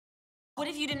What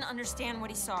if you didn't understand what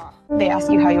he saw? They ask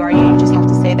you how you are, you just have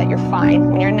to say that you're fine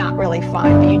when you're not really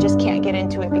fine, but you just can't get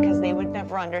into it because they would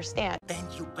never understand. Then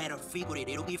you better figure it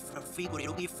out. You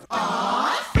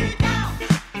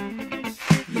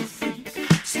freak,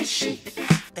 say shit.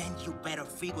 Then you better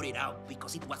figure it out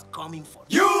because it was coming for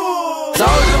you.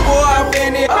 Soldier boy, I'm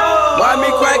in it. Why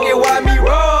me crack it? Why me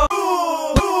roll?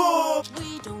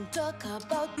 We don't talk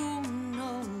about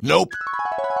Bruno. Nope.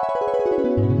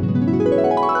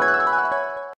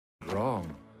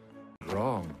 Wrong.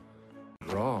 Wrong.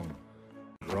 Wrong.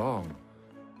 Wrong.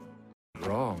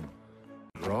 Wrong.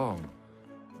 Wrong.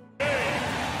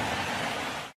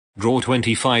 Draw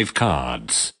 25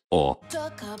 cards, or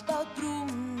Talk about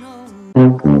Bruno.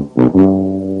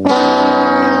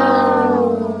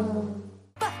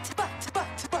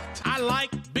 But I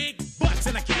like big butts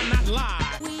and I cannot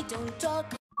lie. We don't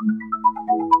talk.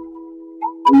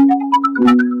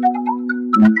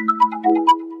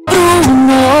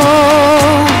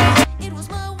 It was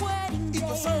my wedding day. It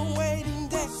was our wedding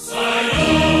day.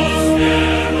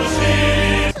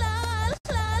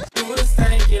 Do the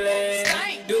stanky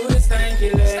leg. Do the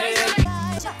stanky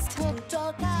leg. Just don't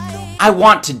talk. I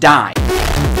want to die.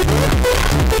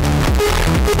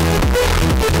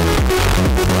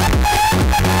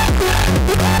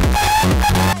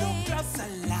 Just so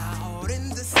loud in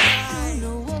the sky.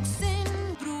 Bruno walks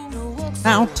in. Bruno walks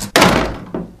Out.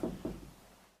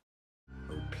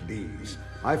 Please.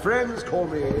 My friends call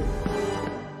me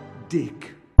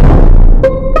Dick.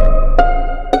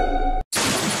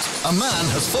 a man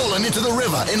has fallen into the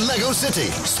river in Lego City.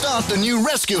 Start the new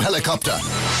rescue helicopter.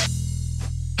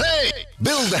 Hey!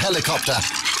 Build the helicopter.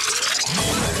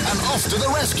 And off to the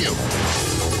rescue.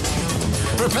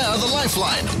 Prepare the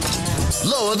lifeline.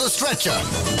 Lower the stretcher.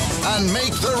 And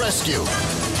make the rescue.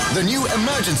 The new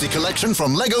emergency collection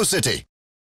from Lego City.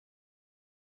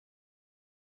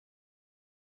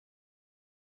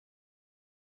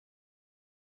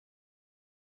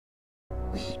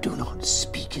 We do not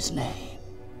speak his name.